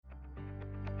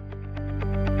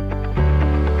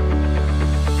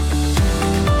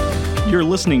You're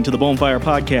listening to the Bonfire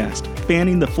Podcast,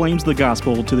 fanning the flames of the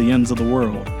gospel to the ends of the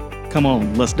world. Come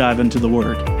on, let's dive into the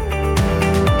Word.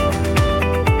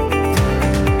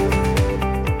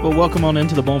 Well, welcome on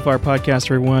into the Bonfire Podcast,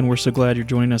 everyone. We're so glad you're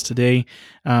joining us today.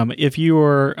 If you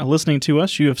are listening to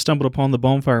us, you have stumbled upon the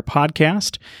Bonfire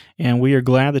Podcast, and we are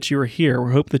glad that you are here.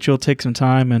 We hope that you'll take some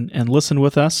time and listen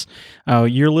with us.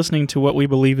 You're listening to what we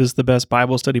believe is the best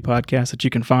Bible study podcast that you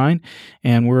can find,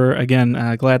 and we're,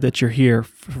 again, glad that you're here.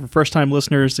 For first-time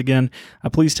listeners, again,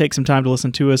 please take some time to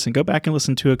listen to us and go back and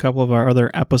listen to a couple of our other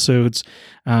episodes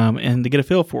and to get a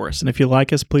feel for us. And if you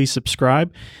like us, please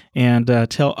subscribe and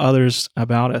tell others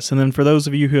about us. And then for those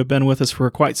of you who have been with us for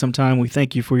quite some time, we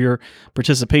thank you for your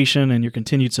participation and your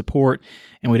continued support.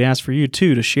 And we'd ask for you,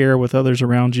 too, to share with others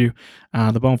around you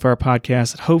the Bonfire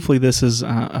Podcast. Hopefully this is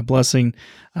a blessing.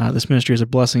 This ministry is a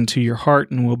blessing to your heart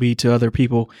and will be to other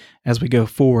people as we go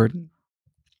forward.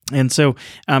 And so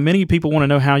many people want to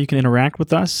know how you can interact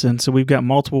with us, and so we've got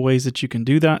multiple ways that you can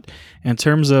do that. In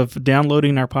terms of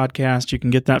downloading our podcast, you can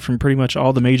get that from pretty much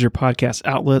all the major podcast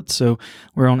outlets. So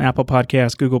we're on Apple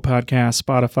Podcasts, Google Podcasts,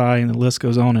 Spotify, and the list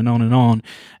goes on and on and on.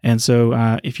 And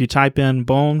so if you type in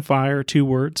Bonfire, 2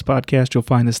 words, podcast, you'll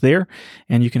find us there,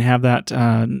 and you can have that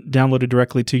downloaded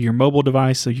directly to your mobile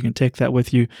device, so you can take that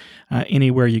with you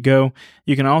anywhere you go.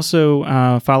 You can also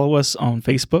follow us on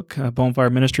Facebook. Bonfire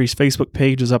Ministries Facebook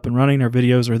page is up and running. Our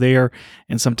videos are there,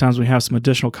 and sometimes we have some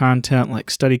additional content like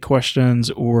study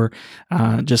questions or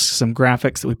just some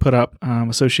graphics that we put up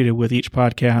associated with each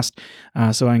podcast.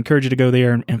 So I encourage you to go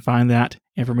there and find that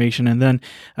information. And then,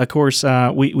 of course,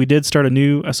 we did start a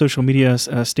new social media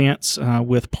stance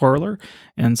with Parler.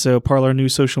 And so Parler, new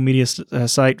social media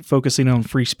site focusing on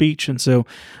free speech. And so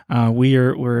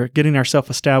we're getting ourselves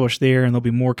established there, and there'll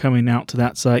be more coming out to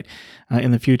that site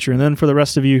in the future. And then for the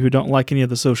rest of you who don't like any of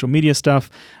the social media stuff,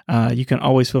 you can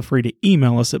always feel free to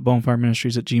email us at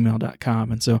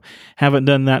bonefireministries@gmail.com. And so haven't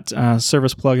done that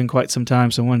service plug in quite some time,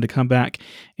 so I wanted to come back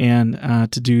and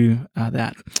to do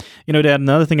that. You know, Dad,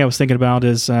 another thing I was thinking about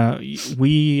is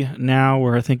we now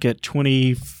are, I think, at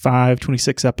 25,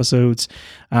 26 episodes,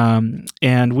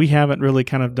 and we haven't really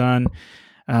kind of done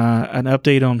an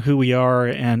update on who we are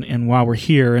and why we're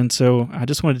here. And so I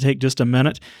just wanted to take just a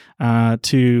minute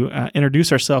to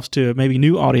introduce ourselves to maybe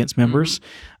new audience members,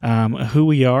 who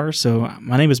we are. So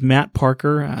my name is Matt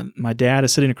Parker. My dad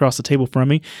is sitting across the table from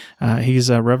me.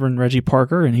 He's Reverend Reggie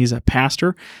Parker, and he's a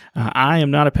pastor. I am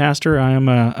not a pastor. I am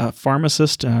a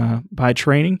pharmacist by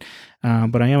training.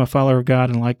 But I am a follower of God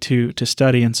and like to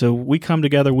study. And so we come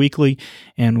together weekly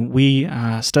and we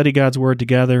study God's Word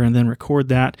together and then record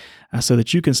that so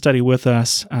that you can study with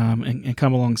us and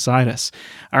come alongside us.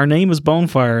 Our name is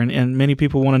Bonfire, and many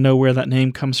people want to know where that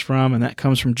name comes from, and that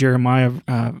comes from Jeremiah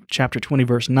chapter 20,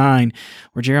 verse 9,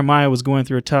 where Jeremiah was going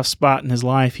through a tough spot in his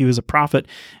life. He was a prophet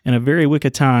in a very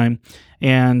wicked time,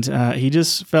 and he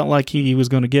just felt like he was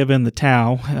going to give in the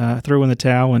towel, throw in the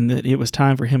towel, and that it was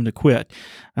time for him to quit.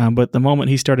 But the moment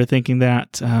he started thinking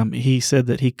that, he said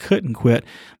that he couldn't quit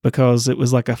because it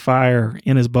was like a fire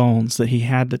in his bones, that he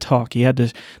had to talk. He had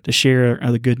to share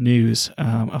the good news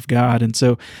of God. And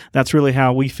so that's really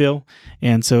how we feel.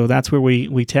 And so that's where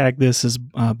we tag this as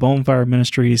Bonfire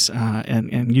Ministries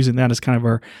and using that as kind of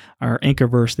our anchor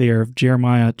verse there of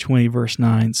Jeremiah 20, verse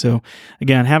 9. So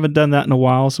again, haven't done that in a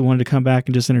while, so wanted to come back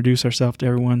and just introduce ourselves to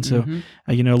everyone so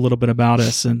you know a little bit about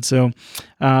us. And so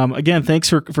again, thanks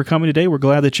for coming today. We're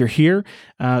glad that you're here.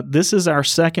 This is our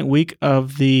second week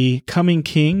of the Coming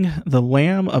King, the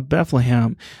Lamb of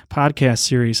Bethlehem podcast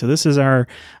series. So this is our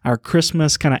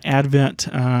Christmas kind of Advent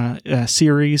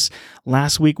series.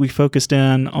 Last week we focused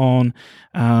in on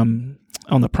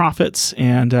the prophets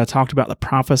and talked about the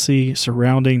prophecy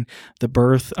surrounding the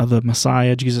birth of the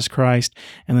Messiah, Jesus Christ.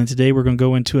 And then today we're going to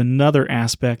go into another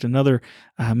aspect, another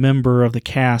member of the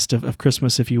cast of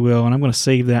Christmas, if you will. And I'm going to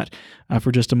save that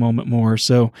for just a moment more.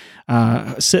 So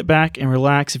sit back and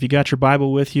relax. If you got your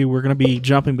Bible with you, we're going to be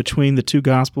jumping between the two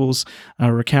Gospels,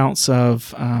 recounts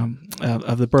of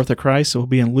the birth of Christ. So we'll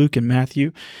be in Luke and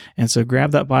Matthew. And so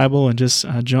grab that Bible and just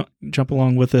jump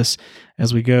along with us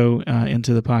as we go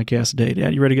into the podcast today.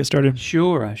 Dad, you ready to get started?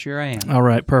 Sure I am. All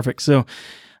right, perfect. So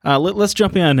let's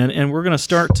jump in, and we're going to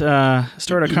start a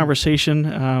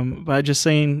conversation by just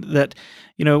saying that,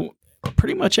 you know,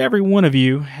 pretty much every one of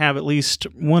you have at least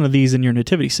one of these in your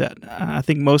nativity set. I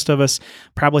think most of us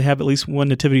probably have at least one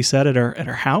nativity set at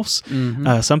our house.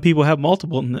 Some people have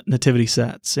multiple nativity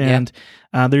sets, and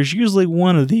there's usually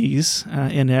one of these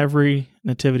in every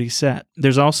nativity set.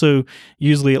 There's also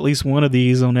usually at least one of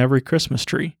these on every Christmas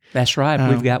tree. That's right.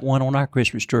 We've got one on our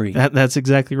Christmas tree. That's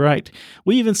exactly right.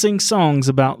 We even sing songs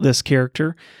about this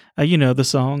character. The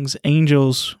songs,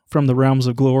 Angels from the Realms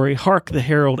of Glory, Hark the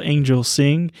Herald Angels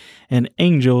Sing, and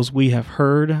Angels We Have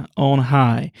Heard on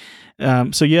High.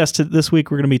 This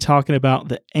week we're going to be talking about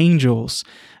the angels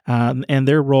and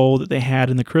their role that they had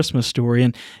in the Christmas story.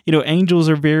 And, angels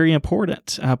are very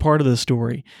important part of the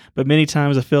story, but many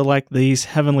times I feel like these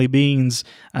heavenly beings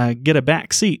get a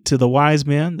back seat to the wise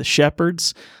men, the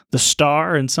shepherds, the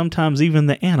star, and sometimes even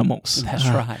the animals. That's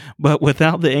right. But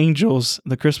without the angels,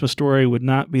 the Christmas story would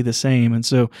not be the same. And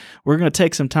so we're going to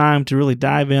take some time to really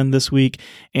dive in this week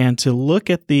and to look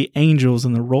at the angels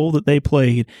and the role that they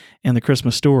played in the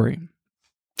Christmas story.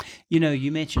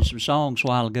 You mentioned some songs a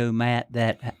while ago, Matt,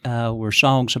 that were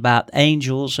songs about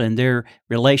angels and their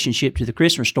relationship to the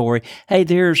Christmas story. Hey,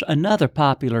 there's another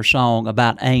popular song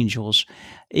about angels.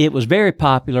 It was very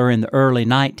popular in the early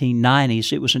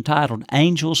 1990s. It was entitled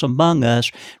Angels Among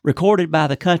Us, recorded by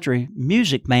the country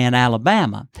music band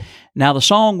Alabama. Now, the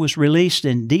song was released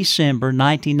in December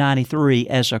 1993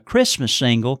 as a Christmas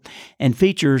single and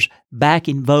features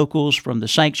backing vocals from the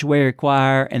Sanctuary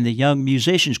Choir and the Young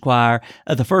Musicians Choir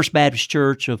of the First Baptist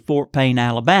Church of Fort Payne,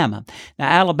 Alabama. Now,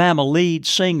 Alabama lead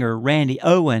singer Randy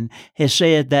Owen has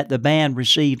said that the band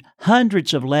received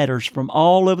hundreds of letters from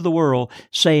all over the world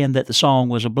saying that the song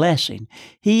was a blessing.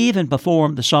 He even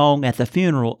performed the song at the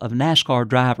funeral of NASCAR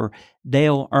driver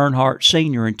Dale Earnhardt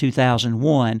Sr. in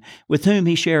 2001, with whom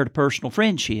he shared a personal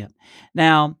friendship.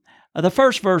 Now, the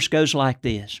first verse goes like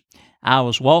this. I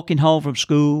was walking home from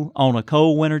school on a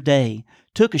cold winter day,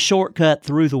 took a shortcut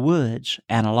through the woods,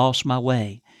 and I lost my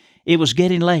way. It was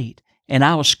getting late, and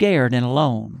I was scared and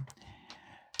alone.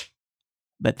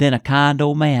 But then a kind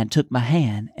old man took my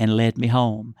hand and led me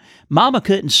home. Mama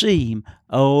couldn't see him,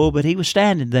 but he was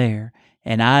standing there,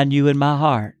 and I knew in my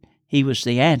heart he was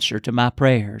the answer to my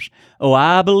prayers.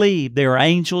 I believe there are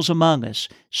angels among us,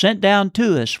 sent down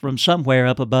to us from somewhere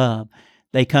up above.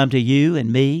 They come to you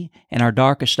and me in our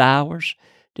darkest hours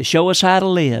to show us how to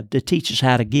live, to teach us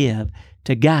how to give,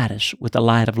 to guide us with the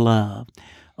light of love.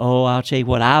 I'll tell you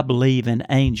what, I believe in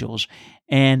angels.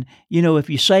 And, if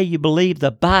you say you believe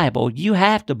the Bible, you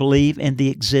have to believe in the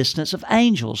existence of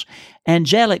angels.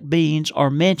 Angelic beings are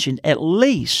mentioned at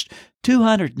least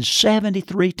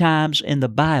 273 times in the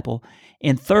Bible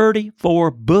in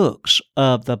 34 books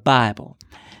of the Bible.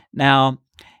 Now,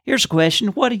 here's a question.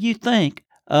 What do you think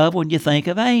of when you think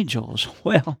of angels?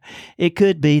 Well, it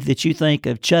could be that you think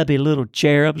of chubby little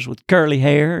cherubs with curly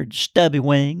hair and stubby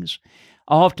wings.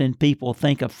 Often people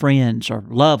think of friends or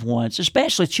loved ones,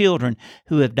 especially children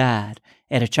who have died.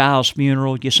 At a child's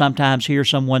funeral, you sometimes hear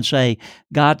someone say,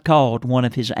 God called one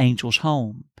of his angels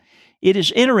home. It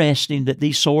is interesting that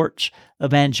these sorts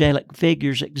of angelic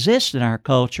figures exist in our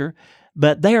culture,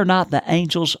 but they are not the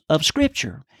angels of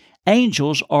Scripture.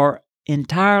 Angels are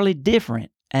entirely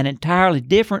different, an entirely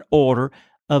different order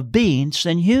of beings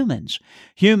than humans.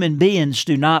 Human beings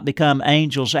do not become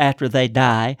angels after they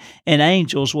die, and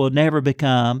angels will never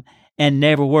become and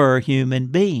never were human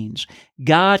beings.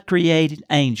 God created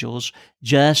angels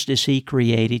just as He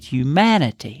created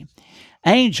humanity.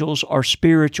 Angels are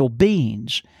spiritual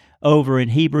beings. Over in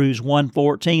Hebrews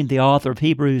 1:14, the author of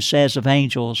Hebrews says of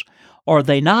angels, are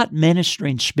they not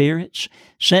ministering spirits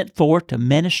sent forth to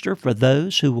minister for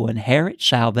those who will inherit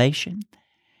salvation?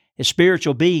 As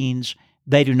spiritual beings,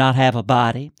 they do not have a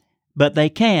body, but they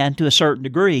can, to a certain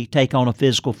degree, take on a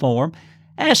physical form,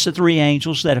 as the three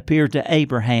angels that appeared to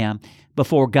Abraham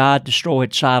before God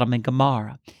destroyed Sodom and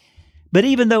Gomorrah. But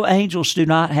even though angels do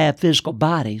not have physical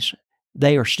bodies,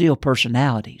 they are still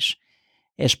personalities.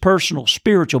 As personal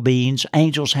spiritual beings,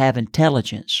 angels have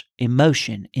intelligence,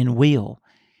 emotion, and will.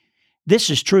 This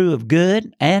is true of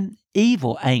good and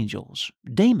evil angels,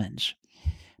 demons.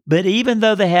 But even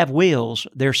though they have wills,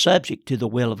 they're subject to the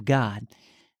will of God.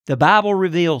 The Bible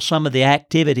reveals some of the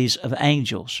activities of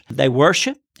angels. They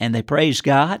worship and they praise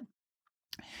God.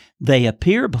 They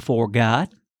appear before God.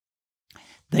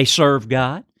 They serve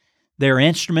God. They're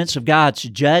instruments of God's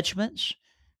judgments.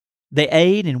 They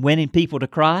aid in winning people to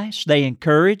Christ. They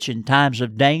encourage in times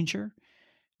of danger.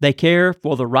 They care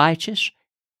for the righteous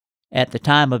at the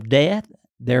time of death.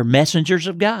 They're messengers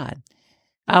of God.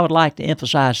 I would like to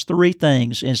emphasize three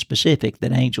things in specific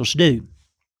that angels do.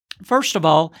 First of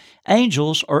all,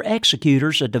 angels are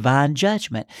executors of divine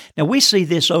judgment. Now, we see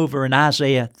this over in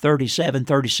Isaiah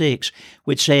 37:36,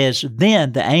 which says,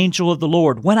 Then the angel of the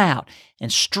Lord went out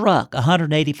and struck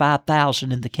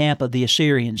 185,000 in the camp of the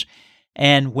Assyrians.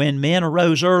 And when men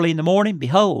arose early in the morning,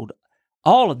 behold,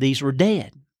 all of these were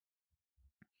dead.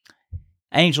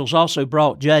 Angels also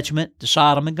brought judgment to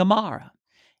Sodom and Gomorrah.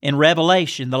 In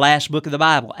Revelation, the last book of the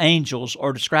Bible, angels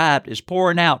are described as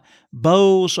pouring out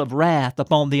bowls of wrath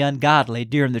upon the ungodly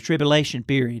during the tribulation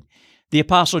period. The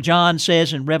Apostle John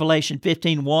says in Revelation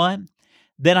 15:1,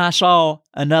 "Then I saw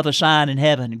another sign in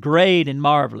heaven, great and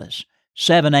marvelous,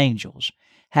 7 angels,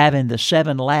 having the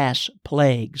 7 last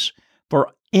plagues,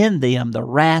 for in them the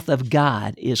wrath of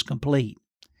God is complete."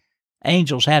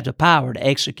 Angels have the power to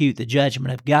execute the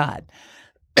judgment of God.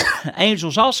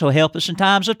 Angels also help us in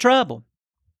times of trouble.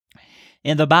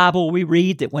 In the Bible, we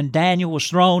read that when Daniel was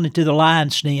thrown into the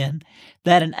lion's den,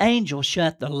 that an angel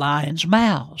shut the lions'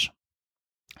 mouths.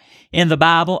 In the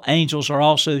Bible, angels are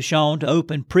also shown to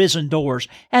open prison doors,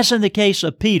 as in the case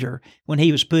of Peter when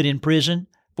he was put in prison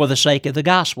for the sake of the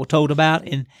gospel, told about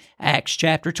in Acts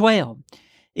chapter 12.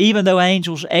 Even though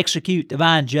angels execute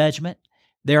divine judgment,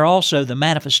 they're also the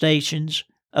manifestations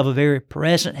of a very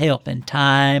present help in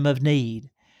time of need.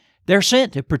 They're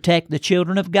sent to protect the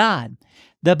children of God.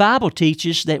 The Bible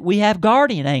teaches that we have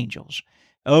guardian angels.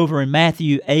 Over in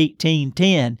Matthew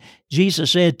 18:10,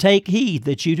 Jesus said, "Take heed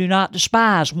that you do not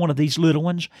despise one of these little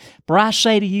ones, for I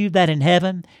say to you that in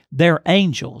heaven their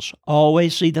angels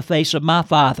always see the face of my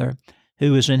Father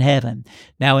who is in heaven."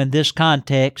 Now, in this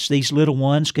context, these little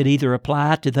ones could either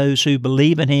apply to those who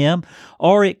believe in Him,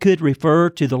 or it could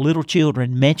refer to the little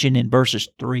children mentioned in verses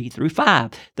 3 through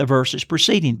 5, the verses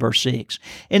preceding verse 6.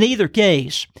 In either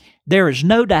case, there is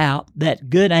no doubt that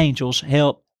good angels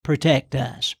help protect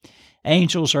us.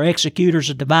 Angels are executors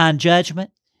of divine judgment,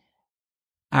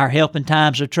 our help in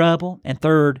times of trouble, and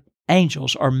third,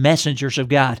 angels are messengers of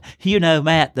God. You know,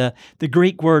 Matt, the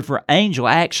Greek word for angel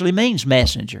actually means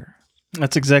messenger.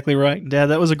 That's exactly right, Dad.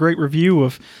 That was a great review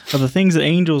of the things that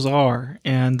angels are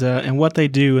and what they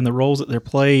do and the roles that they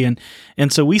play, and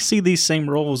so we see these same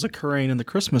roles occurring in the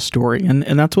Christmas story,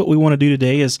 and that's what we want to do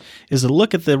today is to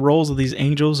look at the roles of these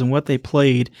angels and what they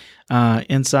played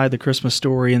inside the Christmas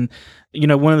story. And you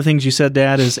know, one of the things you said,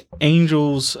 Dad, is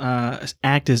angels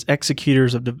act as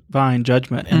executors of divine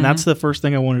judgment, and that's the first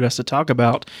thing I wanted us to talk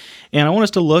about. And I want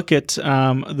us to look at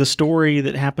the story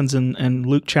that happens in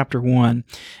Luke chapter 1.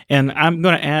 And I'm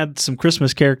going to add some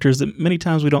Christmas characters that many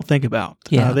times we don't think about.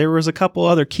 Yeah. There was a couple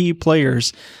other key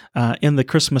players in the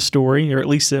Christmas story, or at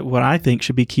least what I think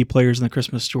should be key players in the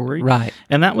Christmas story. Right.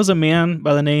 And that was a man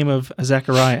by the name of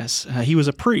Zacharias. He was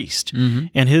a priest,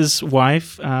 and his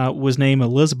wife was named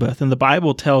Elizabeth. And the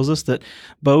Bible tells us that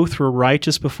both were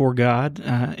righteous before God,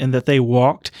 and that they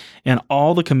walked in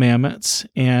all the commandments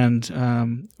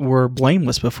and were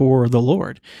blameless before the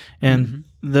Lord. And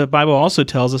the Bible also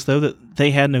tells us, though, that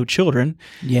they had no children,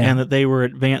 and that they were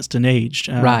advanced in age.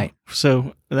 Right.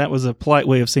 So that was a polite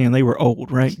way of saying they were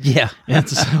old, right? Yeah. And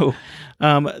so,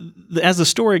 as the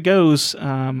story goes,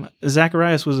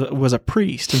 Zacharias was a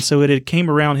priest, and so it came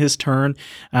around his turn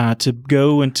to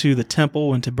go into the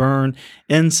temple and to burn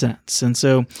incense. And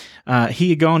so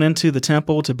he had gone into the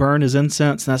temple to burn his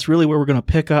incense, and that's really where we're going to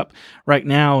pick up right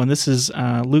now. And this is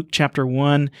Luke chapter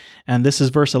 1, and this is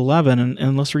verse 11,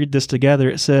 and let's read this together.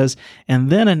 It says, "And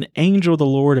then an angel of the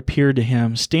Lord appeared to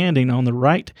him, standing on the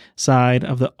right side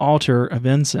of the altar of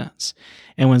incense.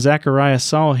 And when Zacharias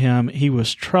saw him, he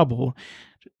was troubled,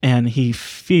 and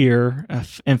fear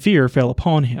fell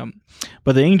upon him.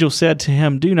 But the angel said to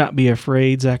him, 'Do not be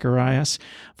afraid, Zacharias,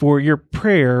 for your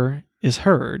prayer is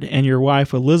heard, and your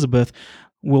wife Elizabeth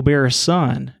will bear a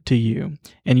son to you,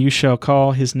 and you shall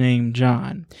call his name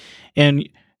John. And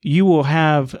you will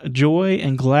have joy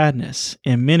and gladness,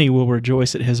 and many will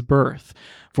rejoice at his birth.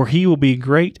 For he will be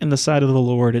great in the sight of the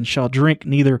Lord, and shall drink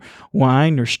neither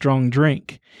wine nor strong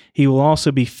drink. He will also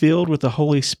be filled with the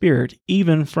Holy Spirit,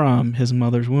 even from his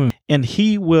mother's womb. And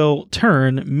he will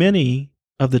turn many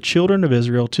of the children of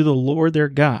Israel to the Lord their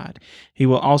God. He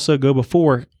will also go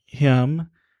before him,'"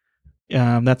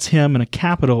 that's him in a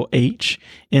capital H,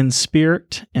 "in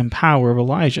spirit and power of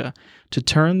Elijah, to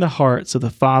turn the hearts of the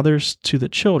fathers to the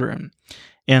children,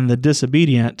 and the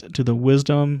disobedient to the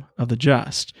wisdom of the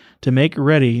just, to make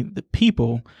ready the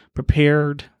people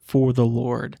prepared for the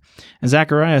Lord." And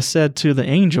Zacharias said to the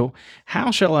angel,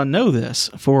 "How shall I know this?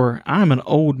 For I am an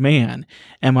old man,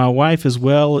 and my wife is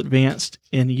well advanced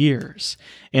in years."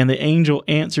 And the angel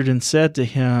answered and said to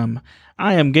him,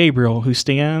 "I am Gabriel, who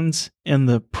stands in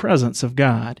the presence of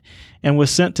God, and was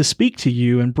sent to speak to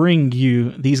you and bring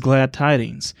you these glad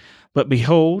tidings. But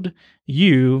behold,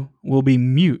 you will be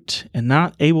mute and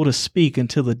not able to speak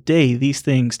until the day these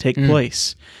things take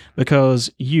place,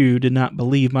 because you did not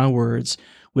believe my words,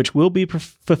 which will be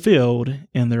fulfilled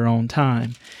in their own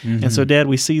time." And so, Dad,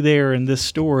 we see there in this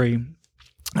story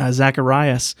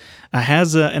Zacharias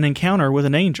has an encounter with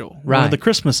an angel, one Right. of the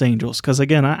Christmas angels. Because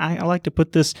again, I like to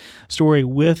put this story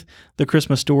with the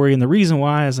Christmas story, and the reason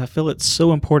why is I feel it's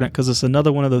so important because it's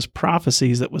another one of those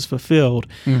prophecies that was fulfilled.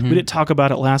 Mhm. We didn't talk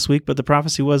about it last week, but the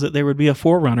prophecy was that there would be a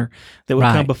forerunner that would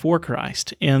come Right. before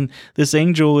Christ, and this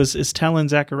angel is telling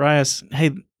Zacharias,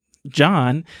 "Hey,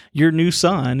 John, your new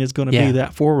son is going to Yeah. be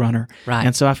that forerunner." Right.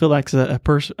 And so I feel like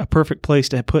it's a perfect place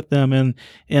to put them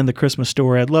in the Christmas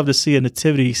story. I'd love to see a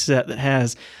nativity set that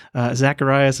has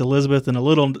Zacharias, Elizabeth, and a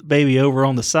little baby over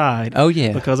on the side. Oh,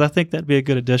 yeah. Because I think that'd be a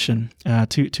good addition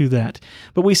to that.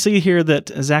 But we see here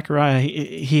that Zachariah,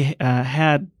 he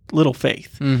had little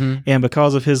faith. Mm-hmm. And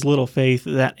because of his little faith,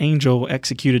 that angel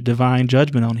executed divine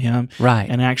judgment on him Right.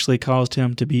 and actually caused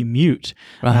him to be mute,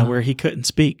 Uh-huh. where he couldn't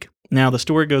speak. Now, the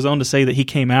story goes on to say that he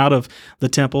came out of the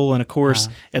temple, and of course,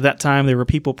 at that time, there were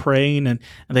people praying, and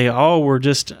they all were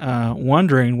just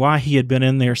wondering why he had been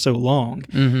in there so long.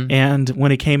 Mm-hmm. And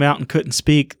when he came out and couldn't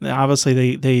speak,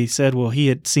 obviously they said, well, he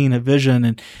had seen a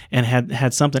vision and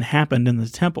had something happened in the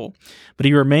temple. But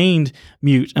he remained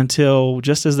mute until,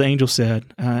 just as the angel said,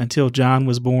 until John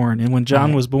was born. And when John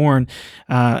Right. was born,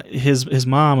 his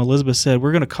mom, Elizabeth, said,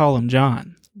 "We're going to call him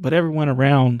John." But everyone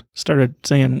around started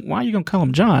saying, "Why are you going to call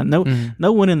him John?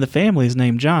 No one in the family is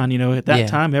named John." At that Yeah.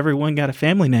 time, everyone got a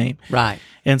family name. Right.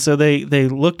 And so they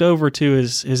looked over to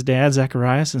his dad,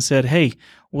 Zacharias, and said, "Hey,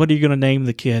 what are you going to name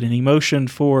the kid?" And he motioned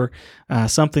for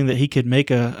something that he could make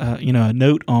a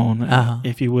note on, Uh-huh.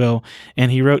 if you will.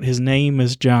 And he wrote his name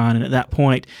as John. And at that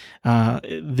point,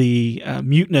 the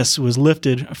muteness was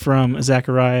lifted from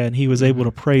Zachariah, and he was able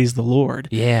to praise the Lord.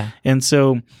 Yeah. And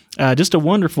so, just a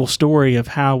wonderful story of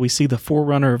how we see the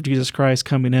forerunner of Jesus Christ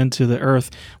coming into the earth.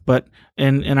 But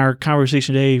in our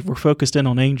conversation today, we're focused in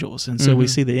on angels. And so we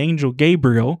see the angel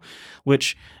Gabriel,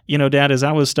 which, Dad, as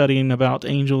I was studying about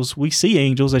angels, we see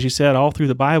angels, as you said, all through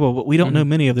the Bible, but we don't know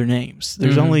many of their names.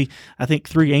 There's only, I think,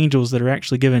 3 angels that are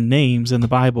actually given names in the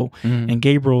Bible, and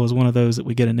Gabriel is one of those that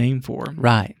we get a name for.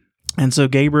 Right. And so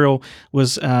Gabriel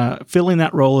was filling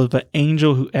that role of an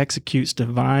angel who executes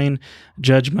divine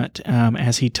judgment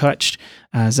as he touched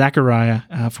Zechariah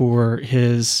for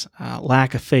his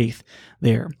lack of faith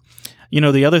there.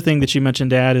 The other thing that you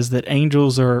mentioned, Dad, is that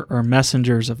angels are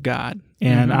messengers of God.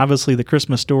 And obviously the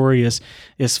Christmas story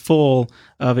is full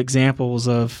of examples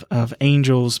of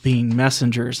angels being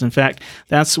messengers. In fact,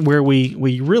 that's where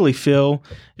we really feel,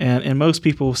 and most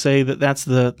people say that that's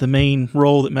the main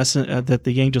role that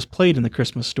the angels played in the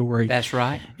Christmas story. That's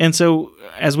right. And so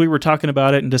as we were talking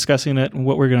about it and discussing it and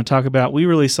what we're going to talk about, we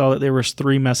really saw that there was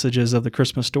 3 messages of the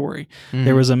Christmas story.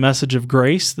 There was a message of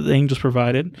grace that the angels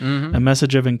provided, a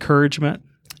message of encouragement,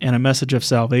 and a message of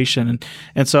salvation.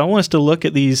 And so I want us to look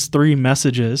at these 3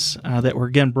 messages that were,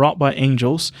 again, brought by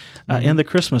angels in the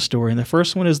Christmas story. And the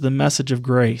first one is the message of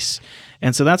grace.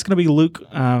 And so that's going to be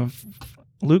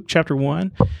Luke chapter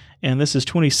 1, and this is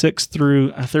 26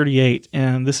 through 38.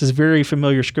 And this is very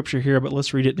familiar scripture here, but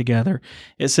let's read it together.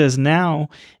 It says, "Now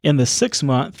in the 6th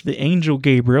month, the angel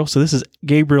Gabriel," so this is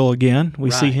Gabriel again, we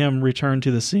see Right. him return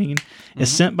to the scene, "is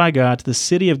sent by God to the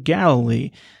city of Galilee,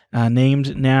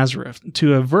 named Nazareth,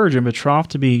 to a virgin betrothed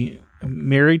to be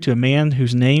married to a man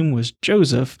whose name was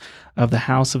Joseph of the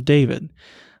house of David.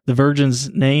 The virgin's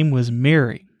name was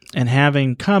Mary. And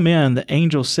having come in, the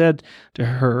angel said to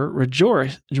her,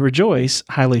 'Rejoice,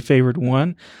 highly favored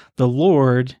one, the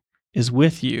Lord is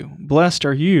with you. Blessed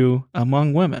are you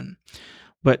among women.'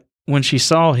 But when she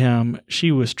saw him,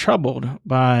 she was troubled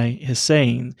by his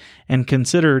saying, and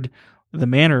considered the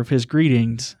manner of his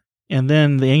greetings. And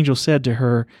then the angel said to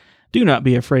her, 'Do not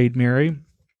be afraid, Mary,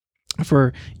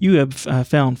 for you have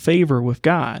found favor with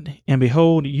God. And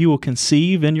behold, you will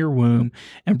conceive in your womb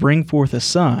and bring forth a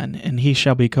son, and he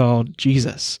shall be called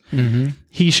Jesus.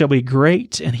 He shall be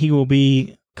great, and he will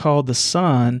be called the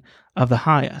Son of the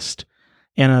Highest.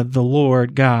 And the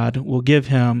Lord God will give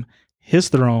him his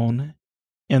throne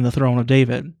and the throne of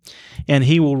David. And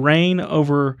he will reign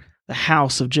over the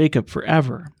house of Jacob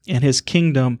forever, and his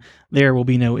kingdom there will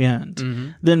be no end.'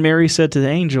 Then Mary said to the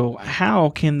angel, 'How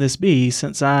can this be,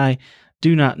 since I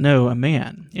do not know a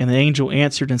man?' And the angel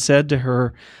answered and said to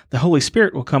her, 'The Holy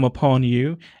Spirit will come upon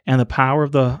you, and the power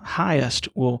of the Highest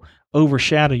will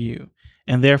overshadow you.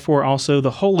 And therefore also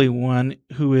the Holy One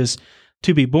who is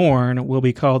to be born will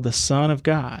be called the Son of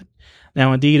God.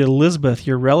 Now indeed Elizabeth,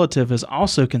 your relative, has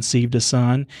also conceived a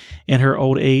son in her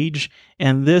old age,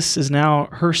 and this is now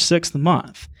her 6th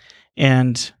month,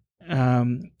 and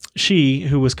she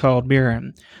who was called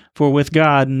barren. For with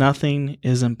God nothing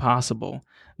is impossible.'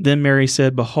 Then Mary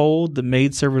said, 'Behold, the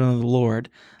maidservant of the Lord,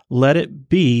 let it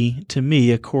be to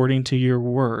me according to your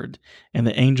word. And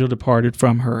the angel departed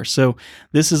from her. So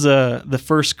this is the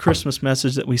first Christmas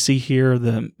message that we see here,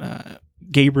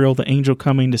 Gabriel, the angel,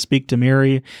 coming to speak to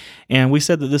Mary. And we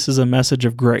said that this is a message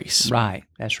of grace. Right,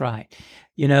 that's right.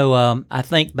 I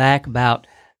think back about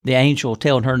the angel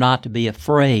telling her not to be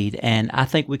afraid, and I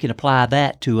think we can apply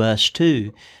that to us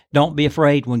too. Don't be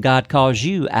afraid when God calls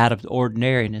you out of the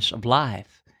ordinariness of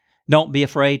life. Don't be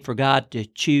afraid for God to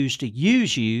choose to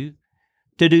use you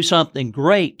to do something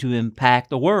great to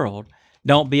impact the world.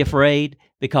 Don't be afraid,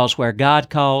 because where God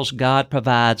calls, God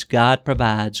provides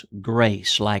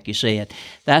grace, like you said.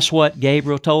 That's what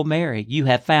Gabriel told Mary. You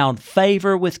have found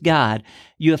favor with God.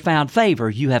 You have found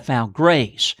favor. You have found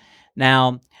grace.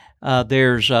 Now,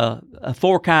 there's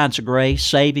 4 kinds of grace: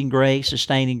 saving grace,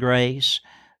 sustaining grace,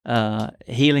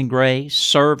 healing grace,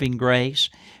 serving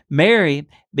grace. Mary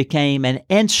became an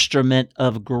instrument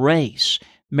of grace.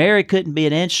 Mary couldn't be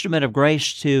an instrument of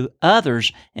grace to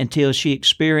others until she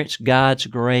experienced God's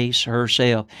grace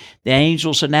herself. The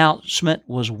angel's announcement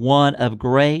was one of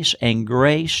grace, and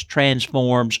grace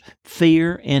transforms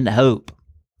fear into hope.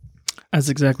 That's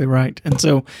exactly right. And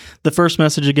so the first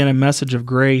message, again, a message of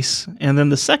grace. And then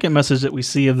the second message that we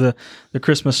see of the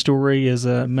Christmas story is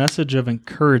a message of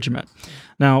encouragement.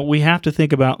 Now, we have to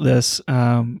think about this,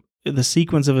 the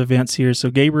sequence of events here.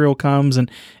 So Gabriel comes and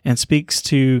speaks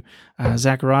to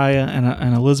Zechariah,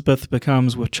 and Elizabeth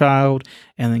becomes with child.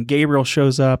 And then Gabriel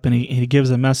shows up, and he gives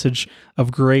a message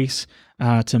of grace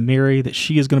to Mary that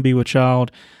she is going to be with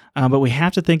child. But we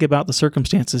have to think about the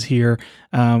circumstances here.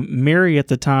 Mary at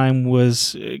the time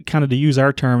was, kind of to use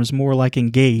our terms, more like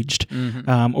engaged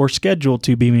or scheduled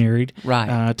to be married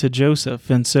to Joseph.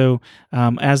 And so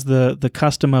as the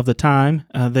custom of the time,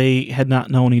 they had not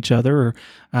known each other or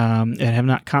have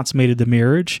not consummated the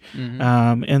marriage.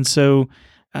 And so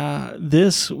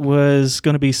this was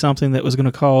going to be something that was going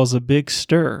to cause a big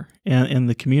stir in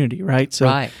the community, right?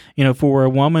 So, for a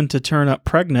woman to turn up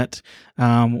pregnant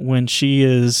when she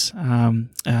is,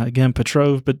 again,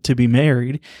 betrothed but to be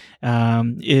married,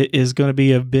 it is going to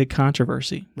be a big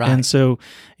controversy. Right. And so,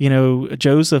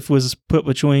 Joseph was put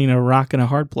between a rock and a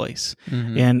hard place.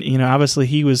 And, obviously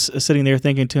he was sitting there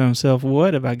thinking to himself,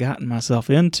 what have I gotten myself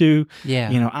into?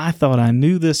 I thought I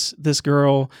knew this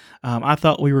girl. I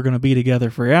thought we were going to be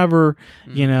together forever,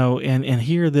 and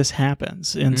here this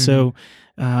happens. And so,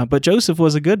 but Joseph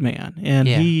was a good man, and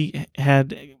he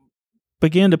had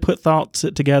began to put thoughts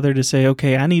together to say,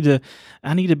 okay, I need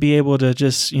to be able to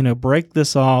just, break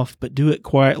this off, but do it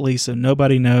quietly so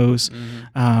nobody knows,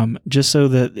 just so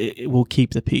that it will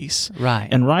keep the peace. Right.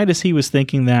 And right as he was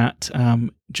thinking that,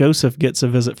 Joseph gets a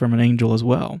visit from an angel as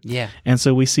well. Yeah. And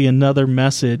so we see another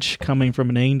message coming from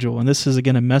an angel, and this is,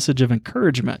 again, a message of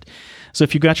encouragement. So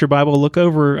if you've got your Bible,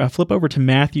 flip over to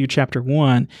Matthew chapter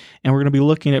 1, and we're going to be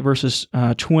looking at verses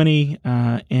 20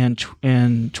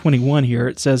 and 21 here.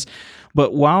 It says,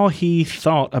 but while he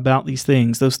thought about these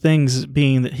things, those things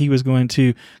being that he was going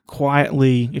to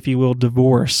quietly, if you will,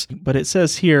 divorce. But it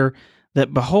says here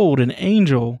that, behold, an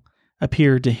angel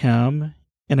appeared to him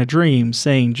in a dream,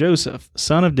 saying, Joseph,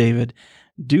 son of David,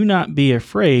 do not be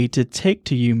afraid to take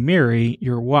to you Mary,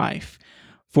 your wife,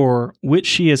 for which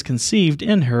she has conceived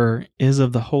in her is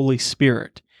of the Holy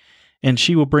Spirit. And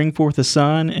she will bring forth a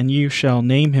son, and you shall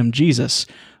name him Jesus,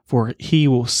 for he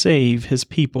will save his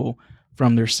people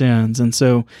from their sins. And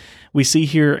so we see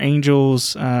here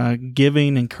angels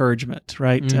giving encouragement,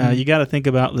 right? You got to think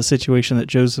about the situation that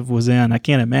Joseph was in. I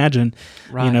can't imagine,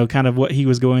 kind of what he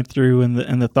was going through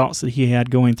and the thoughts that he had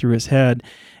going through his head.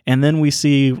 And then we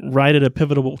see right at a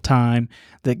pivotal time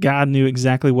that God knew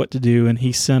exactly what to do, and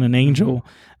he sent an angel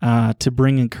to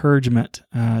bring encouragement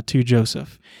to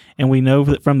Joseph. And we know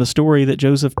that from the story that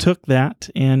Joseph took that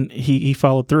and he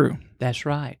followed through. That's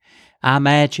right. I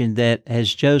imagine that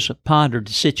as Joseph pondered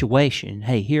the situation,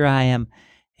 hey, here I am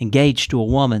engaged to a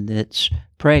woman that's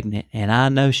pregnant, and I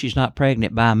know she's not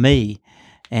pregnant by me.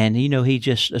 And, he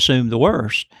just assumed the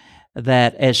worst.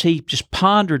 That as he just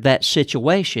pondered that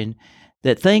situation,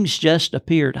 that things just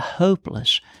appeared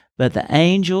hopeless. But the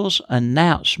angel's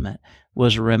announcement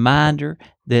was a reminder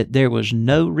that there was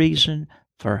no reason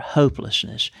for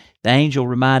hopelessness. The angel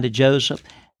reminded Joseph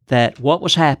that what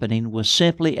was happening was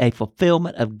simply a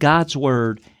fulfillment of God's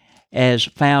word as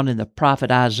found in the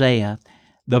prophet Isaiah.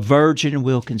 The virgin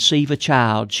will conceive a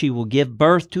child, she will give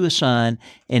birth to a son,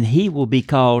 and he will be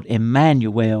called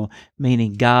Emmanuel,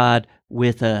 meaning God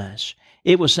with us.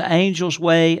 It was the angel's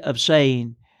way of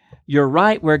saying, you're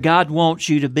right where God wants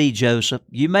you to be, Joseph.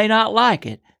 You may not like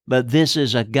it, but this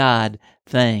is a God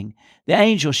thing. The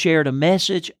angel shared a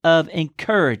message of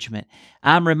encouragement.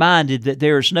 I'm reminded that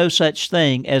there is no such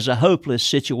thing as a hopeless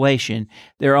situation.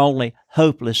 There are only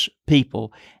hopeless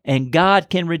people. And God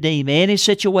can redeem any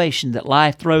situation that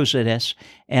life throws at us,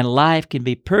 and life can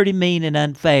be pretty mean and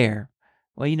unfair.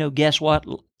 Well, guess what?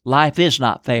 Life is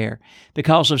not fair.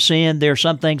 Because of sin, there are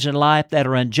some things in life that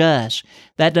are unjust.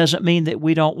 That doesn't mean that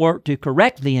we don't work to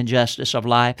correct the injustice of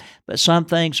life, but some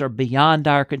things are beyond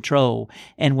our control.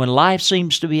 And when life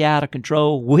seems to be out of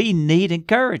control, we need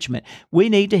encouragement. We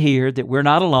need to hear that we're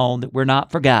not alone, that we're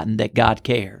not forgotten, that God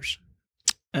cares.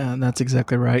 That's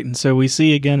exactly right. And so we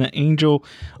see again an angel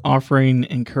offering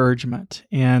encouragement.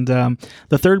 And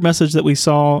the third message that we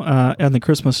saw in the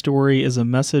Christmas story is a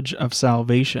message of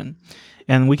salvation.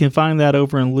 And we can find that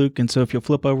over in Luke. And so if you'll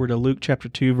flip over to Luke chapter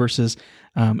 2, verses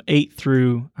 8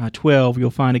 through 12,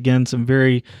 you'll find again some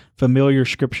very familiar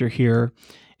scripture here.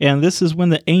 And this is when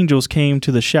the angels came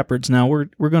to the shepherds. Now,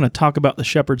 we're going to talk about the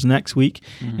shepherds next week,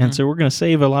 and so we're going to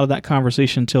save a lot of that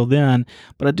conversation until then.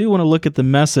 But I do want to look at the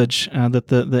message that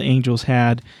the angels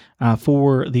had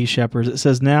for these shepherds. It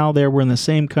says, "Now there were in the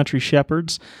same country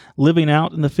shepherds living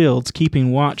out in the fields,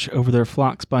 keeping watch over their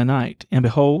flocks by night. And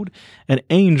behold, an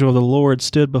angel of the Lord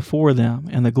stood before them,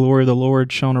 and the glory of the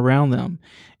Lord shone around them.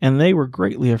 And they were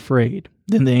greatly afraid.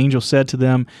 Then the angel said to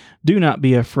them, 'Do not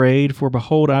be afraid, for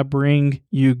behold, I bring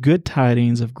you good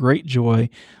tidings of great joy,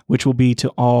 which will be to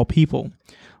all people.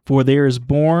 For there is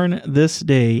born this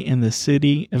day in the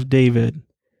city of David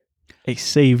a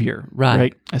Savior,'"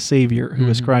 right? "A Savior who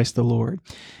is Christ the Lord.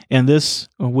 "And this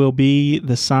will be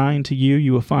the sign to you.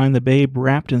 You will find the babe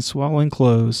wrapped in swaddling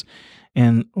clothes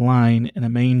and lying in a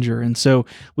manger." And so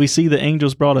we see the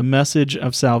angels brought a message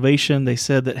of salvation. They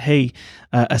said that, hey,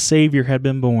 a Savior had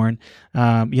been born.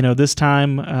 This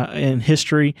time in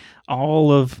history,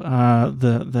 all of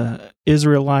the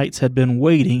Israelites had been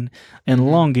waiting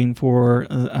and longing for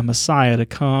a Messiah to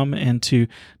come and to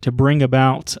bring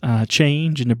about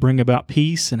change and to bring about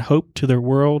peace and hope to their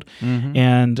world.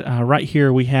 And right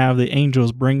here we have the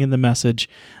angels bringing the message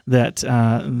that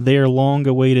their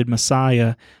long-awaited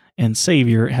Messiah and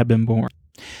Savior had been born.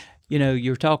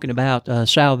 You're talking about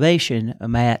salvation,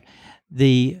 Matt.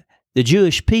 The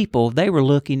Jewish people, they were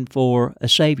looking for a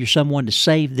Savior, someone to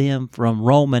save them from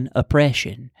Roman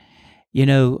oppression.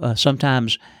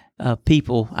 Sometimes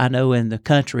people I know in the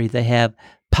country, they have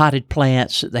potted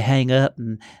plants that they hang up,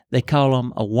 and they call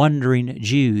them a wandering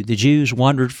Jew. The Jews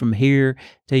wandered from here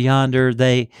to yonder.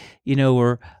 They,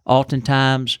 were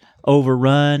oftentimes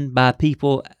overrun by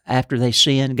people. After they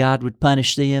sinned, God would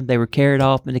punish them. They were carried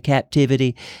off into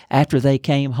captivity. After they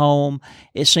came home,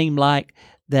 it seemed like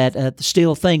that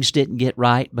still things didn't get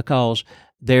right, because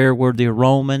there were the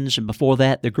Romans, and before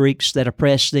that, the Greeks that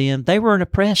oppressed them. They were an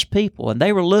oppressed people, and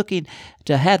they were looking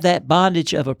to have that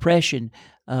bondage of oppression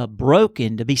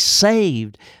broken, to be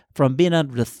saved from being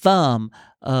under the thumb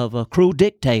of cruel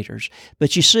dictators.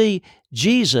 But you see,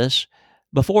 Jesus,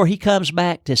 before he comes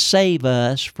back to save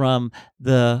us from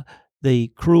the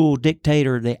cruel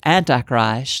dictator, the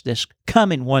Antichrist, that's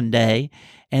coming one day,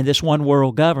 and this one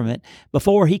world government,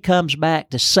 before he comes back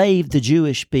to save the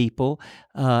Jewish people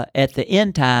at the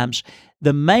end times,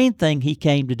 the main thing he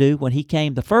came to do when he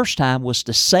came the first time was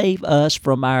to save us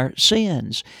from our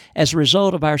sins. As a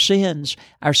result of our sins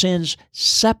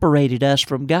separated us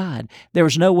from God. There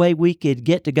was no way we could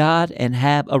get to God and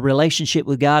have a relationship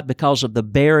with God because of the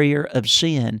barrier of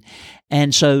sin.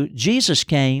 And so Jesus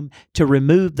came to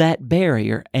remove that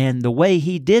barrier, and the way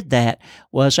he did that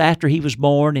was after he was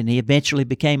born and he eventually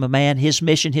became a man. His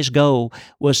mission, his goal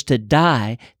was to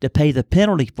die, to pay the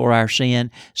penalty for our sin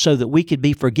so that we could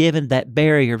be forgiven, that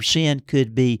barrier of sin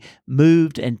could be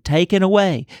moved and taken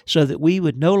away so that we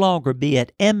would no longer be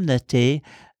at enmity,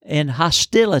 in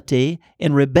hostility,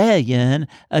 in rebellion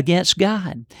against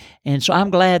God. And so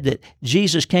I'm glad that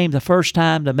Jesus came the first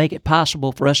time to make it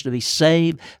possible for us to be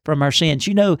saved from our sins.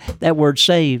 That word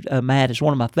saved, Matt, is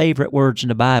one of my favorite words in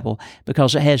the Bible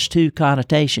because it has two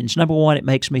connotations. Number one, it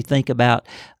makes me think about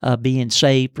being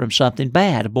saved from something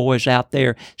bad. A boy's out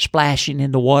there splashing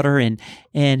in the water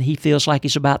and he feels like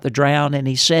he's about to drown, and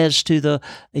he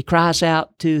cries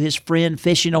out to his friend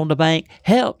fishing on the bank,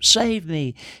 "Help, save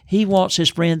me." He wants his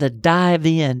friend to dive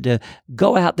in, to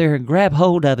go out there and grab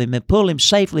hold of him and pull him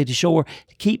safely to shore,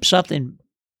 to keep something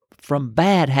from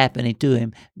bad happening to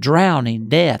him, drowning,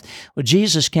 death. Well,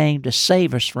 Jesus came to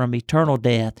save us from eternal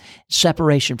death,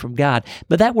 separation from God.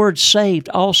 But that word saved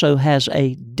also has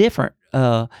a different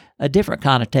a different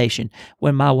connotation.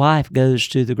 When my wife goes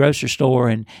to the grocery store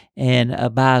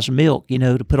and buys milk,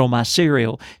 to put on my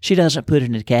cereal, she doesn't put it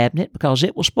in the cabinet because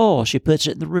it will spoil. She puts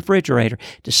it in the refrigerator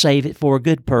to save it for a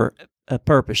good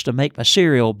purpose, to make my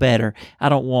cereal better. I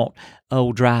don't want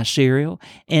old dry cereal.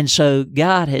 And so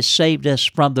God has saved us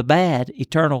from the bad,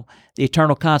 the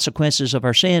eternal consequences of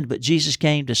our sin, but Jesus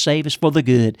came to save us for the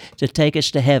good, to take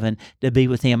us to heaven, to be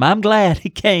with Him. I'm glad He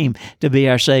came to be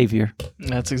our Savior.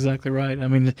 That's exactly right. I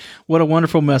mean, what a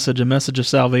wonderful message, a message of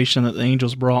salvation that the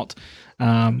angels brought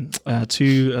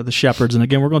to the shepherds. And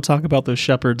again, we're going to talk about those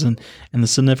shepherds and the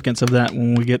significance of that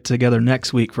when we get together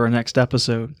next week for our next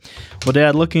episode. Well,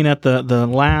 Dad, looking at the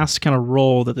last kind of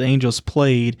role that the angels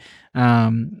played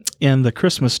in the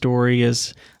Christmas story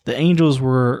is the angels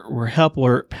were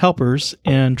helpers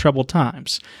in troubled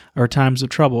times, or times of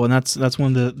trouble, and that's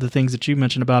one of the things that you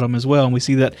mentioned about them as well. And we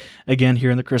see that again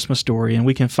here in the Christmas story, and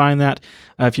we can find that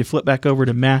if you flip back over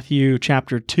to Matthew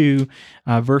chapter 2,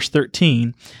 verse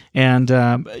 13, and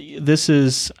this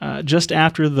is just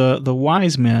after the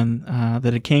wise men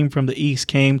that had came from the east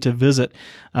came to visit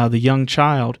the young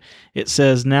child. It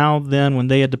says, "Now then, when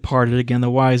they had departed, again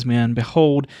the wise men,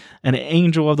 behold, an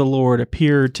angel of the Lord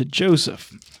appeared to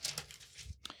Joseph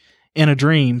in a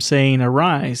dream, saying,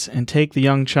 Arise, and take the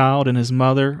young child and his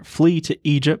mother, flee to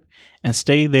Egypt, and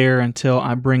stay there until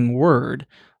I bring word,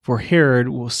 for Herod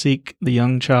will seek the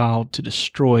young child to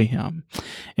destroy him."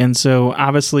 And so,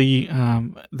 obviously,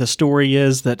 the story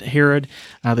is that Herod,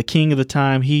 the king of the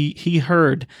time, he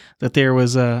heard that there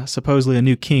was supposedly a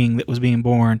new king that was being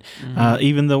born. Mm-hmm.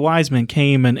 Even the wise men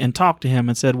came and talked to him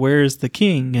and said, "Where is the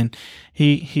king?" And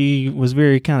he was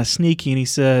very kind of sneaky, and he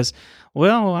says,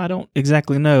 "Well, I don't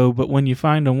exactly know, but when you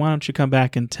find him, why don't you come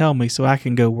back and tell me so I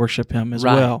can go worship him as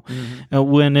well?"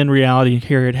 Mm-hmm. When in reality,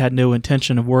 Herod had no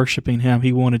intention of worshiping him.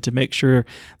 He wanted to make sure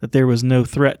that there was no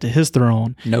threat to his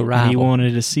throne. No rival. He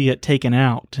wanted to see it taken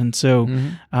out. And so,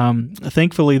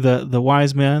 thankfully, the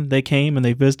wise men, they came and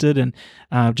they visited. And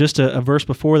just a verse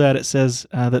before that, it says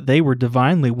that they were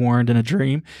divinely warned in a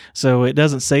dream. So it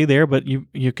doesn't say there, but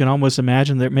you can almost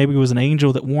imagine that maybe it was an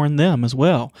angel that warned them as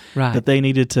well, right, that they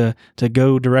needed to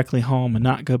go directly home and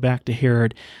not go back to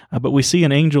Herod. But we see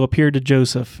an angel appeared to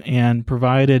Joseph and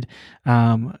provided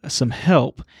some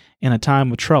help in a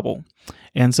time of trouble.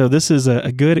 And so this is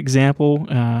a good example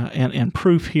and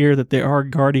proof here that there are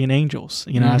guardian angels.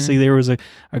 I see there was a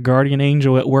guardian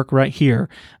angel at work right here,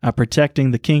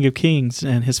 protecting the King of Kings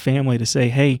and his family, to say,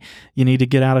 hey, you need to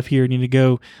get out of here. You need to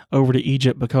go over to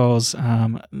Egypt because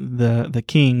the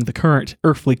king, the current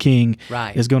earthly king,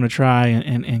 right, is going to try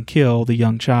and kill the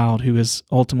young child who is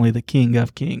ultimately the King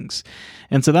of Kings.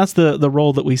 And so that's the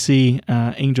role that we see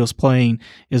angels playing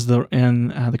in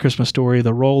the Christmas story,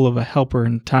 the role of a helper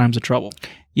in times of trouble.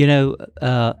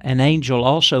 An angel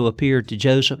also appeared to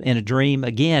Joseph in a dream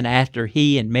again after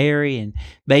he and Mary and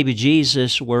baby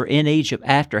Jesus were in Egypt.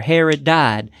 After Herod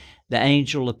died, the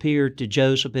angel appeared to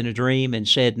Joseph in a dream and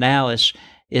said, "Now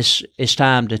it's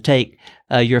time to take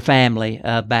your family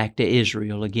back to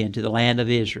Israel again, to the land of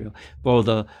Israel, for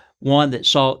the one that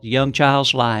sought the young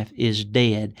child's life is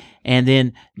dead." And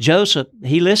then Joseph,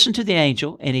 he listened to the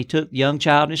angel, and he took the young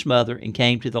child and his mother and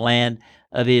came to the land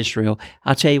of Israel.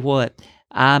 I'll tell you what,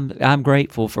 I'm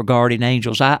grateful for guardian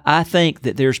angels. I think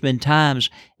that there's been times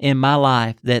in my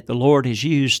life that the Lord has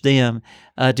used them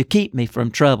to keep me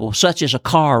from trouble, such as a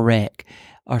car wreck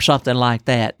or something like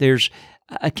that.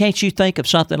 Can't you think of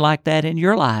something like that in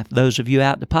your life, those of you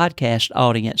out in the podcast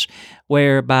audience,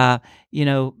 whereby,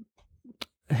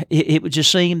 it would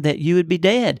just seem that you would be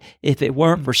dead if it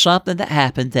weren't for something that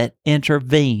happened that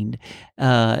intervened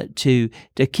to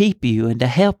keep you and to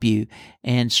help you.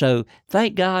 And so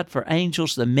thank God for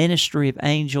angels, the ministry of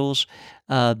angels.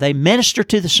 They minister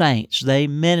to the saints. They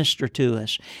minister to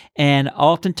us. And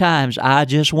oftentimes I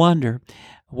just wonder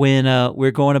when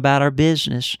we're going about our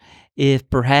business if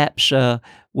perhaps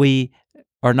we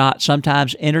are not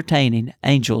sometimes entertaining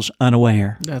angels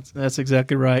unaware. That's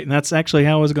exactly right. And that's actually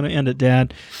how I was going to end it,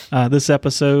 Dad. This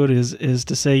episode is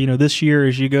to say, this year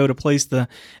as you go to place the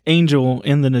angel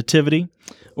in the nativity,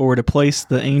 or to place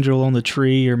the angel on the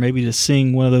tree, or maybe to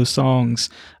sing one of those songs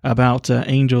about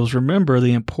angels, remember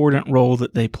the important role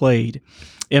that they played.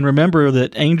 And remember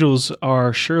that angels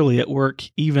are surely at work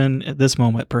even at this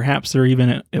moment. Perhaps they're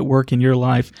even at work in your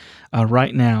life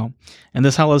right now. And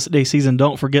this holiday season,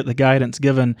 don't forget the guidance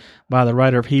given by the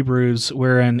writer of Hebrews,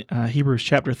 where in Hebrews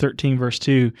chapter 13, verse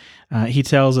 2, he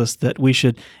tells us that we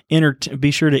should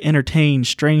be sure to entertain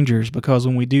strangers, because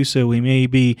when we do so, we may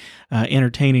be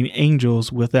entertaining angels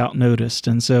angels without notice.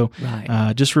 And so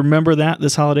Right. just remember that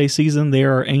this holiday season,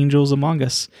 there are angels among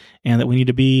us, and that we need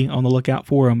to be on the lookout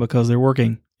for them because they're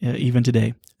working even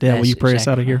today. Dad, will you pray us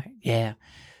out of here? Right. Yeah.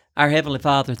 Our Heavenly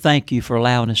Father, thank you for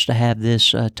allowing us to have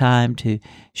this time to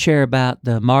share about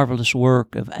the marvelous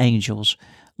work of angels.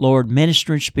 Lord,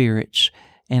 ministering spirits,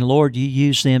 and Lord, you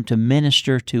use them to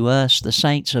minister to us, the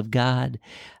saints of God.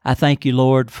 I thank you,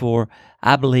 Lord, for,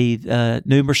 I believe,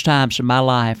 numerous times in my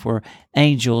life where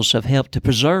angels have helped to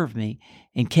preserve me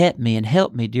and kept me and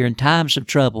helped me during times of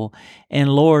trouble.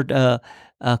 And Lord,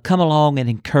 come along and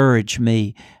encourage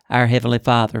me, our Heavenly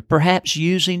Father, perhaps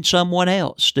using someone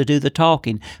else to do the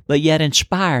talking, but yet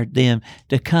inspired them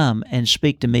to come and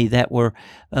speak to me that were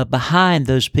behind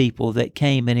those people that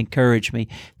came and encouraged me.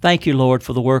 Thank you, Lord,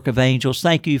 for the work of angels.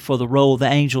 Thank you for the role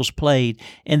the angels played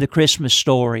in the Christmas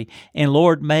story. And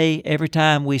Lord, may every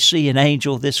time we see an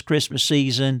angel this Christmas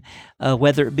season,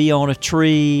 whether it be on a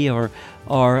tree or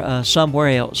somewhere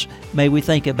else, may we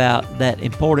think about that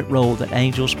important role that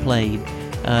angels played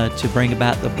to bring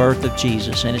about the birth of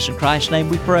Jesus. And it's in Christ's name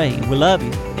we pray. We love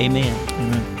you. Amen.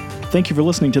 Amen. Thank you for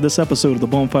listening to this episode of the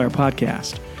Bonfire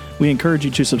Podcast. We encourage you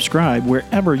to subscribe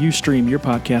wherever you stream your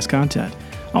podcast content.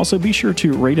 Also, be sure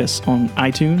to rate us on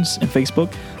iTunes and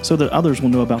Facebook so that others will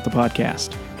know about the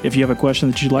podcast. If you have a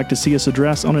question that you'd like to see us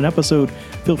address on an episode,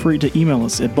 feel free to email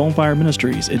us at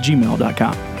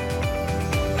bonefireministries@gmail.com.